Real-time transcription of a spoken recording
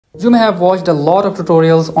You may have watched a lot of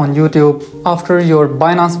tutorials on YouTube after your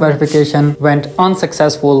Binance verification went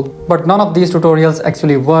unsuccessful, but none of these tutorials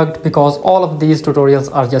actually worked because all of these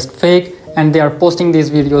tutorials are just fake and they are posting these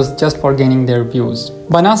videos just for gaining their views.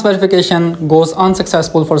 Binance verification goes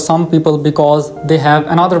unsuccessful for some people because they have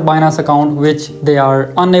another Binance account which they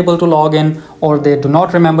are unable to log in, or they do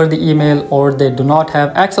not remember the email, or they do not have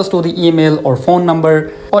access to the email or phone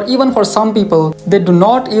number, or even for some people they do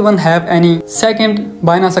not even have any second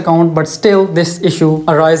Binance account, but still this issue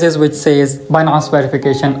arises which says Binance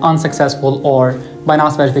verification unsuccessful or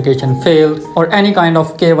Binance verification failed or any kind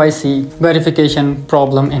of KYC verification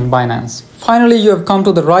problem in Binance. Finally, you have come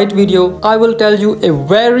to the right video. I will tell you a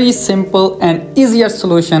very simple and easier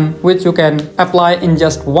solution which you can apply in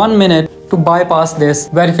just 1 minute to bypass this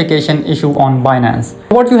verification issue on Binance.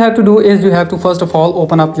 What you have to do is you have to first of all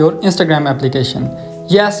open up your Instagram application.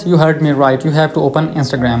 Yes, you heard me right, you have to open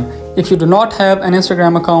Instagram. If you do not have an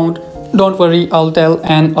Instagram account, don't worry, I'll tell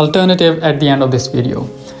an alternative at the end of this video.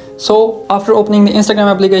 So after opening the Instagram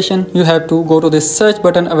application, you have to go to this search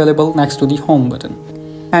button available next to the home button.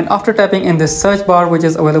 And after tapping in this search bar which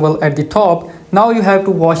is available at the top, now you have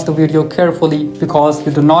to watch the video carefully because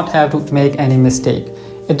you do not have to make any mistake.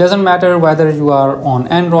 It doesn't matter whether you are on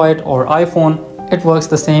Android or iPhone, it works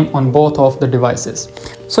the same on both of the devices.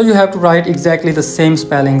 So you have to write exactly the same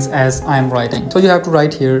spellings as I am writing. So you have to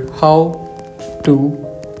write here how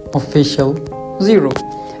to official 0.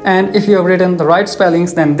 And if you have written the right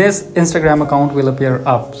spellings, then this Instagram account will appear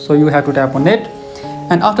up. So you have to tap on it.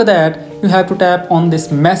 And after that, you have to tap on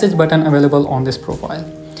this message button available on this profile.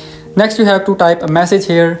 Next, you have to type a message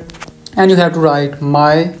here and you have to write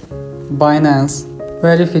my Binance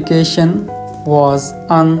verification was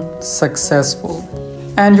unsuccessful.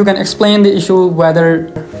 And you can explain the issue,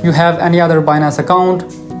 whether you have any other Binance account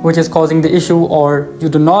which is causing the issue, or you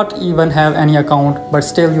do not even have any account but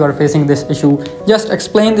still you are facing this issue. Just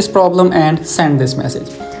explain this problem and send this message.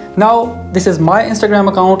 Now this is my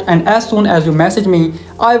Instagram account, and as soon as you message me,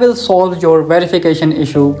 I will solve your verification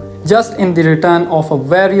issue just in the return of a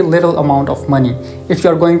very little amount of money. If you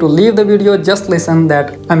are going to leave the video, just listen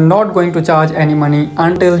that I'm not going to charge any money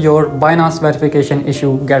until your Binance verification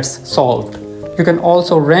issue gets solved. You can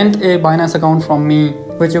also rent a Binance account from me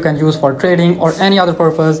which you can use for trading or any other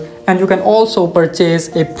purpose, and you can also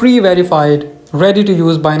purchase a pre-verified ready to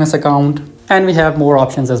use Binance account, and we have more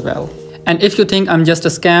options as well. And if you think I'm just a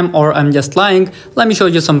scam or I'm just lying, let me show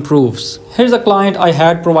you some proofs. Here's a client I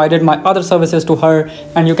had provided my other services to her,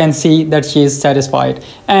 and you can see that she is satisfied.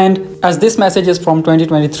 And as this message is from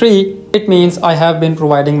 2023, it means I have been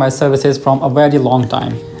providing my services from a very long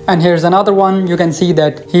time. And here's another one. You can see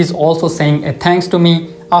that he's also saying a thanks to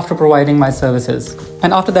me after providing my services.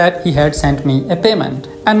 And after that, he had sent me a payment.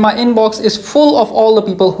 And my inbox is full of all the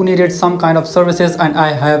people who needed some kind of services, and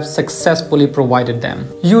I have successfully provided them.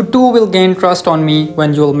 You too will gain trust on me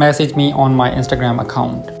when you'll message me on my Instagram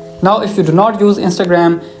account. Now, if you do not use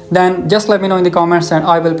Instagram, then just let me know in the comments and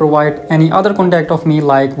I will provide any other contact of me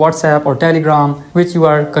like WhatsApp or Telegram which you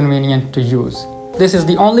are convenient to use. This is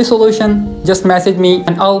the only solution. Just message me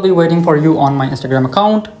and I'll be waiting for you on my Instagram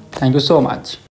account. Thank you so much.